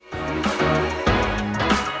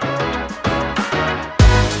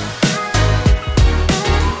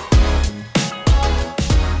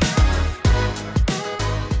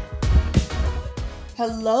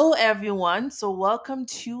Hello, everyone. So, welcome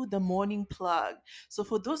to the morning plug. So,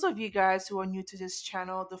 for those of you guys who are new to this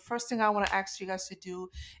channel, the first thing I want to ask you guys to do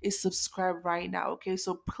is subscribe right now. Okay,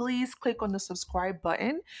 so please click on the subscribe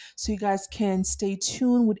button so you guys can stay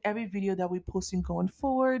tuned with every video that we're posting going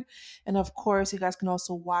forward. And of course, you guys can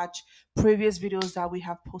also watch previous videos that we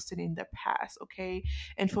have posted in the past. Okay,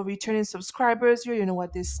 and for returning subscribers, you know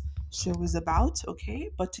what this show is about. Okay,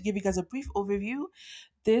 but to give you guys a brief overview,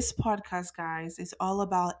 this podcast, guys, is all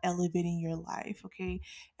about elevating your life, okay?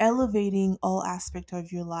 Elevating all aspect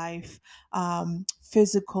of your life,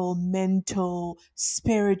 physical, mental,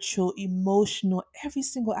 spiritual, emotional, every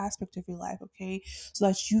single aspect of your life, okay? So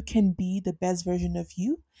that you can be the best version of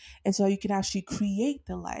you and so you can actually create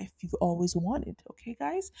the life you've always wanted, okay,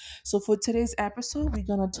 guys? So for today's episode, we're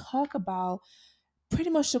going to talk about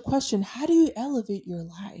pretty much the question, how do you elevate your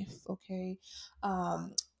life, okay?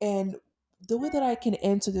 And the way that I can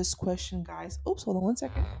answer this question, guys, oops, hold on one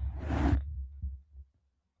second.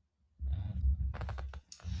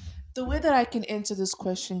 The way that I can answer this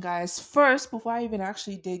question, guys, first, before I even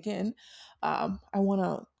actually dig in, I want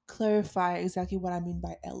to clarify exactly what I mean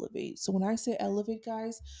by elevate. So when I say elevate,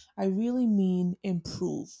 guys, I really mean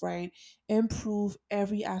improve, right? Improve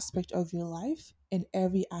every aspect of your life and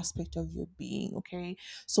every aspect of your being, okay?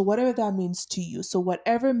 So whatever that means to you. So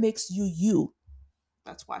whatever makes you you,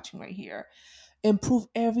 that's watching right here, improve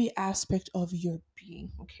every aspect of your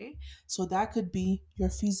being, okay? So that could be your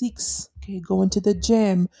physiques, okay? Go into the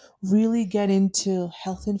gym, really get into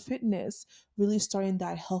health and fitness, really starting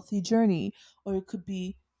that healthy journey. Or it could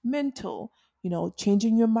be mental,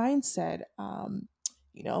 changing your mindset.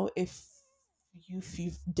 If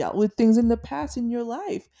you've dealt with things in the past in your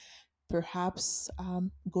life, perhaps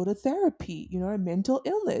go to therapy, a mental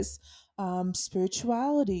illness,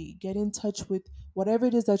 spirituality, get in touch with whatever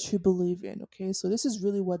it is that you believe in. Okay, so this is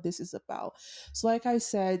really what this is about. So like I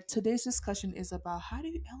said, today's discussion is about how do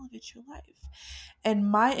you elevate your life, and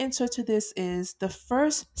my answer to this is the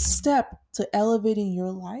first step to elevating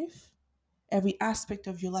your life, every aspect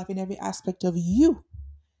of your life and every aspect of you,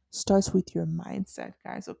 starts with your mindset,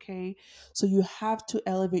 guys. Okay, so you have to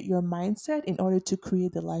elevate your mindset in order to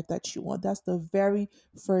create the life that you want. That's the very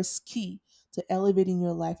first key to elevating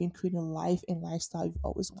your life and creating a life and lifestyle you've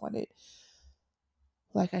always wanted.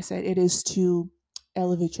 Like I said, it is to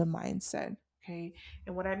elevate your mindset. Okay,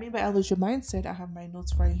 and what I mean by elevate your mindset, I have my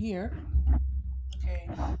notes right here. Okay,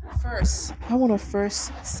 first, I want to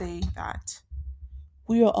first say that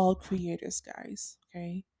we are all creators, guys.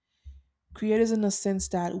 Okay, creators in the sense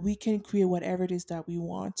that we can create whatever it is that we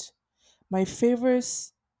want. My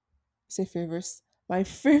favorites, say favorites, my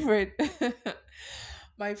favorite,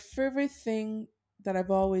 my favorite thing that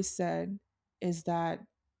I've always said is that,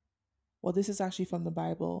 well, this is actually from the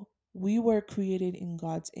Bible. We were created in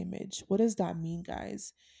God's image. What does that mean,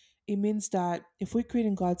 guys? It means that if we're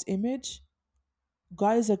creating God's image,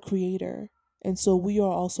 God is a creator, and so we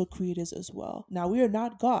are also creators as well. Now, we are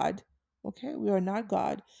not God, okay? We are not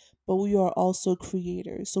God, but we are also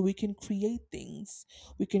creators. So we can create things.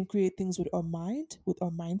 We can create things with our mind, with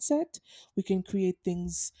our mindset. We can create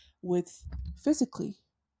things with physically,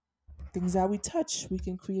 things that we touch. We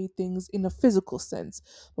can create things in a physical sense,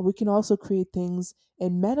 but we can also create things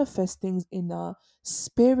and manifest things in a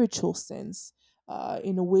spiritual sense,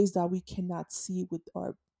 in a ways that we cannot see with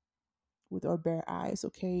our bare eyes,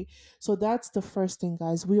 okay? So that's the first thing,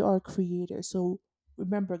 guys. We are creators. So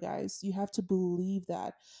remember, guys, you have to believe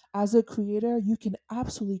that as a creator, you can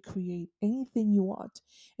absolutely create anything you want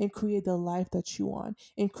and create the life that you want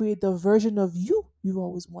and create the version of you you've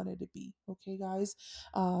always wanted to be, okay, guys?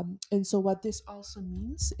 And so what this also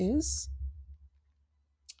means is,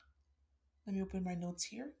 let me open my notes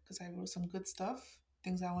here because I wrote some good stuff,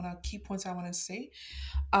 things I want to, key points I want to say.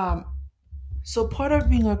 Um, So part of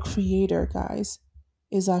being a creator, guys,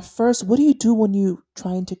 is that first, what do you do when you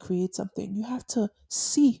trying to create something? You have to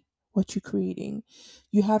see what you're creating.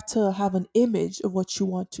 You have to have an image of what you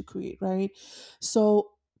want to create, right?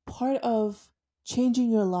 So part of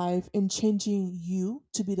changing your life and changing you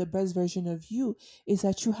to be the best version of you is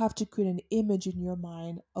that you have to create an image in your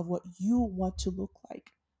mind of what you want to look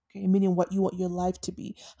like. Okay, meaning what you want your life to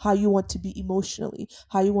be, how you want to be emotionally,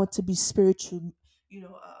 how you want to be spiritually,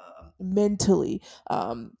 mentally,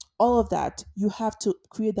 all of that. You have to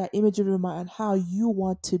create that image in your mind on how you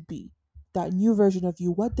want to be, that new version of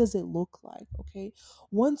you. What does it look like? Okay,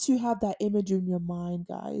 once you have that image in your mind,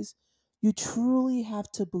 guys, you truly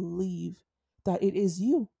have to believe that it is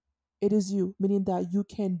you. It is you, meaning that you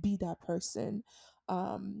can be that person.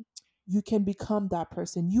 You can become that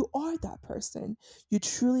person. You are that person. You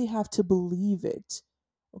truly have to believe it.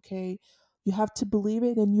 Okay, You have to believe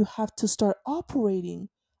it, and you have to start operating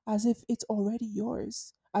as if it's already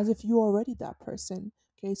yours, as if you're already that person.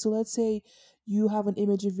 Okay, so let's say you have an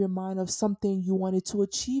image of your mind of something you wanted to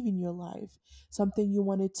achieve in your life, something you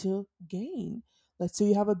wanted to gain. Let's say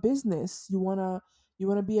you have a business, you wanna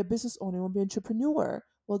be a business owner, you wanna be an entrepreneur.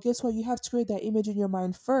 Well, guess what? You have to create that image in your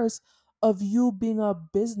mind first of you being a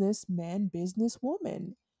businessman,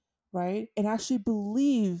 businesswoman, right? And actually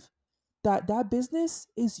believe that that business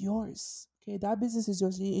is yours. Okay, that business is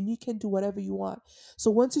yours, and you can do whatever you want.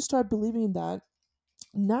 So once you start believing in that,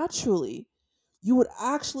 naturally, you would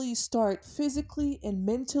actually start physically and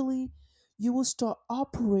mentally, you will start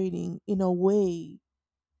operating in a way,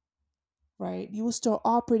 right? You will start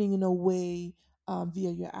operating in a way via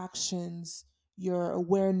your actions, your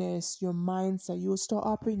awareness, your mindset. You will start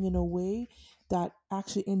operating in a way that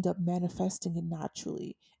actually end up manifesting it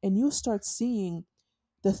naturally. And you start seeing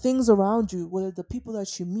the things around you, whether the people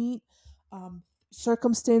that you meet, um,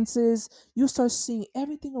 circumstances, you start seeing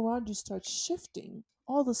everything around you start shifting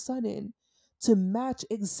all of a sudden to match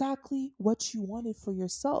exactly what you wanted for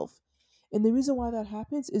yourself. And the reason why that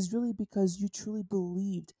happens is really because you truly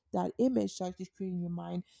believed that image that you created in your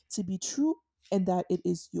mind to be true and that it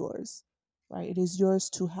is yours, right? It is yours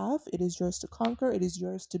to have, it is yours to conquer, it is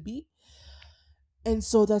yours to be. And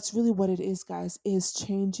so that's really what it is, guys, is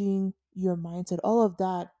changing your mindset. All of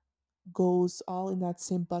that goes all in that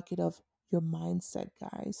same bucket of your mindset,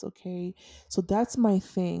 guys. Okay, so that's my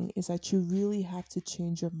thing, is that you really have to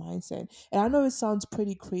change your mindset. And I know it sounds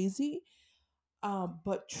pretty crazy,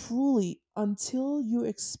 but truly, until you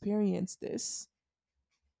experience this,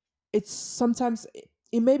 it's sometimes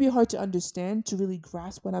it may be hard to understand, to really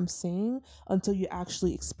grasp what I'm saying, until you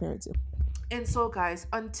actually experience it. And so, guys,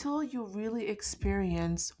 until you really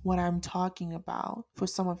experience what I'm talking about, for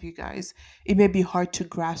some of you guys, it may be hard to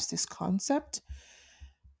grasp this concept,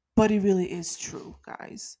 but it really is true,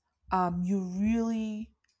 guys. You really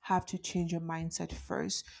have to change your mindset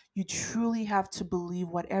first. You truly have to believe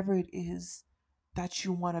whatever it is that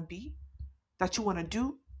you want to be, that you want to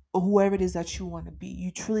do, or whoever it is that you want to be.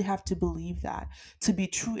 You truly have to believe that to be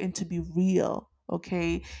true and to be real,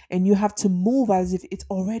 okay? And you have to move as if it's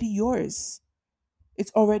already yours.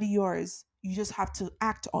 It's already yours. You just have to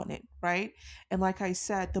act on it, right? And like I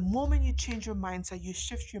said, the moment you change your mindset, you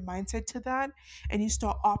shift your mindset to that, and you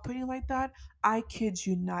start operating like that, I kid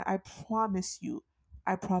you not. I promise you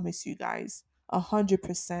guys,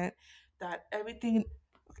 100% that everything.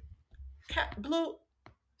 Cat blue.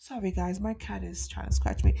 Sorry, guys, my cat is trying to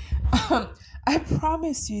scratch me. I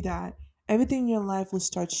promise you that everything in your life will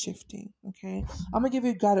start shifting. Okay, I'm gonna give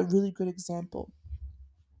you God a really good example.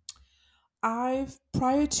 I've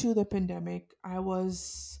prior to the pandemic, I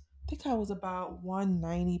think I was about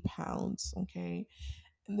 190 pounds. Okay.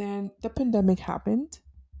 And then the pandemic happened.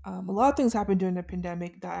 A lot of things happened during the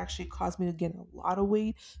pandemic that actually caused me to gain a lot of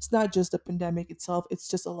weight. It's not just the pandemic itself, it's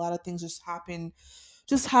just a lot of things just happened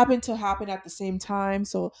to happen at the same time.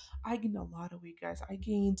 So I gained a lot of weight, guys. I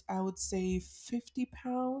gained, I would say, 50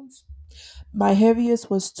 pounds. My heaviest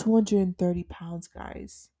was 230 pounds,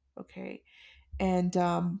 guys. Okay. And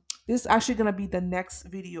this is actually gonna be the next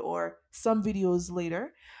video or some videos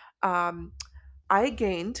later. Um, I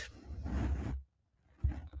gained,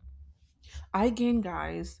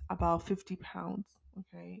 guys, about 50 pounds.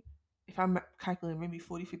 Okay, if I'm calculating, maybe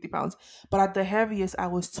 40, 50 pounds. But at the heaviest, I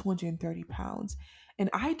was 230 pounds. And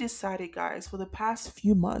I decided, guys, for the past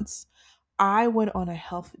few months, I went on a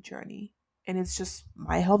health journey, and it's just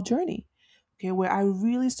my health journey. Okay, where I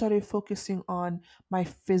really started focusing on my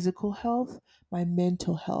physical health, my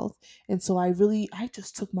mental health. And so I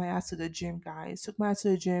just took my ass to the gym, guys. Took my ass to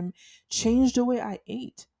the gym, changed the way I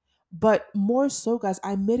ate. But more so, guys,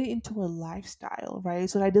 I made it into a lifestyle, right?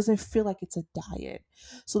 So that it doesn't feel like it's a diet,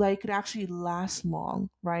 so that it could actually last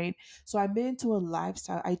long, right? So I made it into a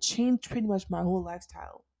lifestyle. I changed pretty much my whole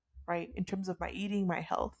lifestyle, right? In terms of my eating, my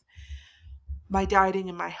health, my dieting,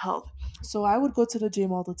 and my health. So I would go to the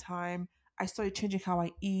gym all the time. I started changing how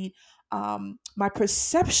I eat. My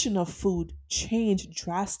perception of food changed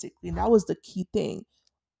drastically. And that was the key thing.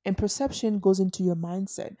 And perception goes into your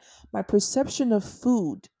mindset. My perception of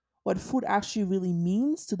food, what food actually really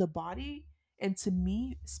means to the body and to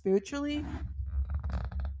me spiritually,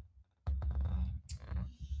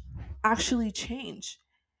 actually changed.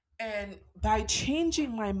 And by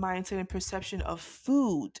changing my mindset and perception of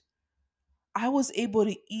food, I was able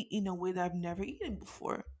to eat in a way that I've never eaten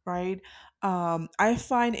before, right? I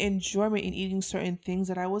find enjoyment in eating certain things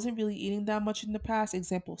that I wasn't really eating that much in the past.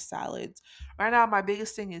 Example, salads. Right now, my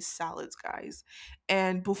biggest thing is salads, guys.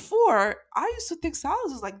 And before, I used to think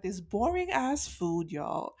salads was like this boring ass food,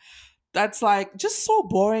 y'all. that's like just so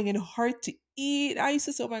boring and hard to eat. I used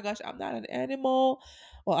to say, oh my gosh, I'm not an animal.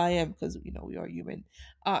 Well, I am because, we are human.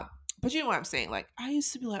 Uh, but you know what I'm saying? Like, I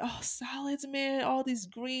used to be like, oh, salads, man, all these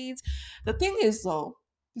greens. The thing is, though,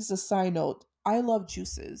 this is a side note. I love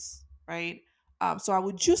juices, right? So I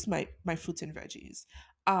would juice my fruits and veggies.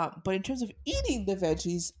 But in terms of eating the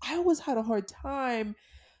veggies, I always had a hard time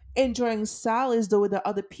enjoying salads the way that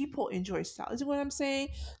other people enjoy salads. You know what I'm saying?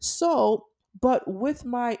 So, but with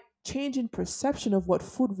my change in perception of what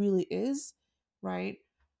food really is, right?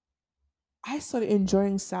 I started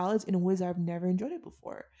enjoying salads in ways I've never enjoyed it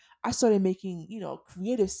before. I started making,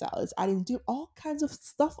 creative salads. I didn't do all kinds of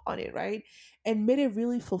stuff on it, right? And made it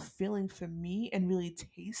really fulfilling for me and really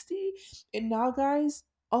tasty. And now, guys,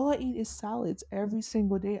 all I eat is salads. Every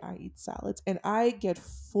single day I eat salads and I get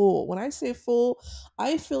full. When I say full,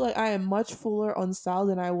 I feel like I am much fuller on salad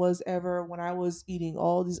than I was ever when I was eating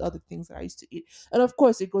all these other things that I used to eat. And of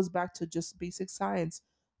course, it goes back to just basic science.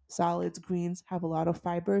 Salads, greens have a lot of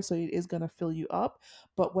fiber, so it is going to fill you up.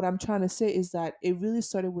 But what I'm trying to say is that it really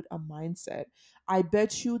started with a mindset. I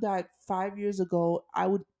bet you that 5 years ago, I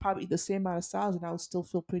would probably eat the same amount of salads and I would still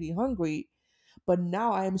feel pretty hungry. But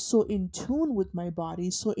now I am so in tune with my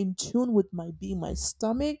body, so in tune with my being, my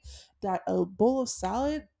stomach, that a bowl of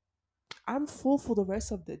salad, I'm full for the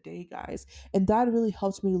rest of the day, guys. And that really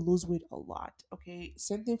helps me to lose weight a lot. Okay.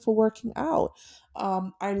 Same thing for working out.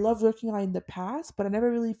 I loved working out in the past, but I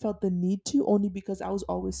never really felt the need to, only because I was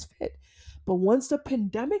always fit. But once the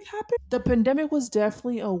pandemic was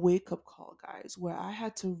definitely a wake up call, guys, where I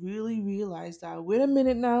had to really realize that, wait a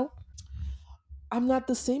minute now, I'm not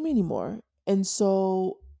the same anymore. And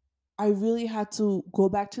so I really had to go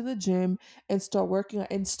back to the gym and start working out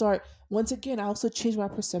and start once again. I also changed my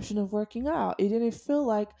perception of working out. It didn't feel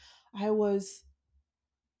like I was,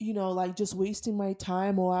 like just wasting my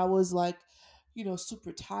time, or I was like,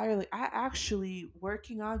 super tired. Like, I actually,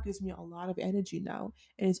 working out gives me a lot of energy now.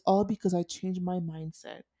 And it's all because I changed my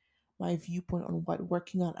mindset, my viewpoint on what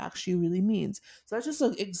working out actually really means. So that's just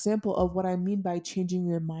an example of what I mean by changing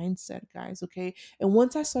your mindset, guys. Okay. And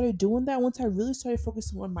once I started doing that, once I really started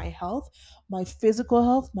focusing on my health, my physical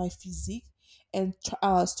health, my physique, and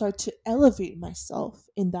start to elevate myself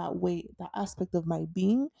in that way, that aspect of my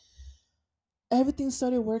being, everything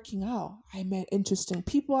started working out. I met interesting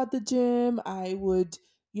people at the gym. I would,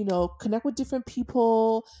 connect with different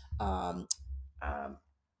people. Um, um,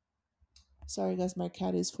 Sorry, guys, my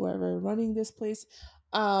cat is forever running this place.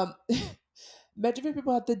 Um, Met different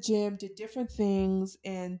people at the gym, did different things,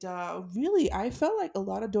 and really, I felt like a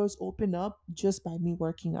lot of doors opened up just by me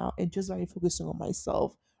working out and just by me focusing on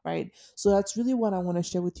myself, right? So that's really what I want to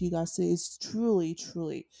share with you guys today. Is truly,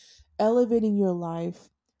 truly elevating your life,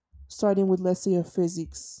 starting with, let's say, your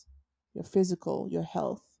physics, your physical, your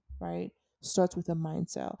health, right? Starts with a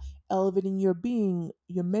mindset. Elevating your being,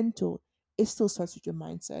 your mental, it still starts with your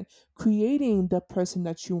mindset. Creating the person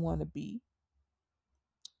that you want to be,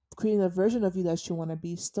 creating a version of you that you want to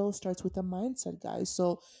be, still starts with a mindset, guys.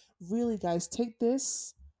 So really, guys, take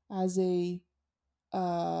this as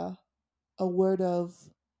uh, a word of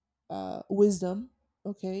wisdom,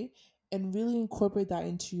 okay? And really incorporate that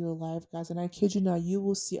into your life, guys. And I kid you not, you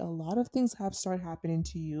will see a lot of things have start happening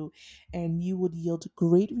to you, and you would yield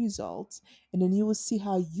great results. And then you will see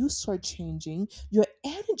how you start changing. Your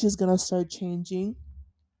energy is gonna start changing.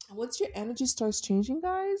 And once your energy starts changing,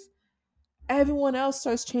 guys, everyone else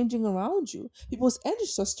starts changing around you. People's energy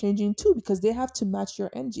starts changing too, because they have to match your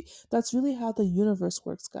energy. That's really how the universe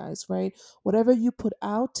works, guys, right? Whatever you put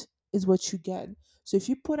out is what you get. So if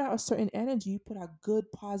you put out a certain energy, you put out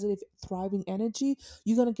good, positive, thriving energy,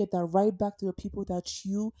 you're going to get that right back to the people that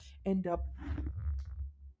you end up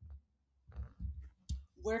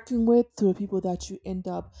working with, to the people that you end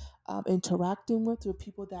up interacting with, to the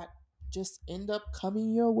people that just end up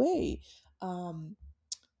coming your way. Um,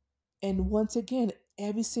 And once again,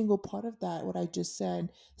 every single part of that, what I just said,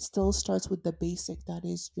 still starts with the basic, that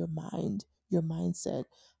is your mind, your mindset.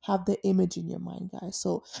 Have the image in your mind, guys.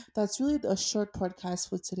 So that's really a short podcast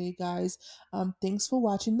for today, guys. Thanks for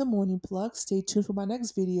watching the morning plug. Stay tuned for my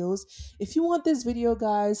next videos. If you want this video,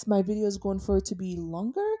 guys, my video is going for it to be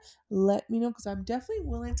longer. Let me know, because I'm definitely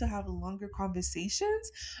willing to have longer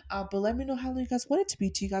conversations. But let me know how long you guys want it to be.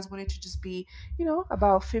 Do you guys want it to just be,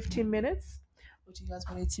 about 15 minutes? Would you guys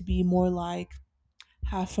want it to be more like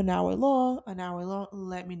half an hour long?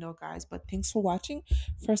 Let me know, guys. But thanks for watching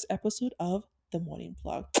first episode of The Morning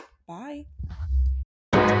Vlog. Bye.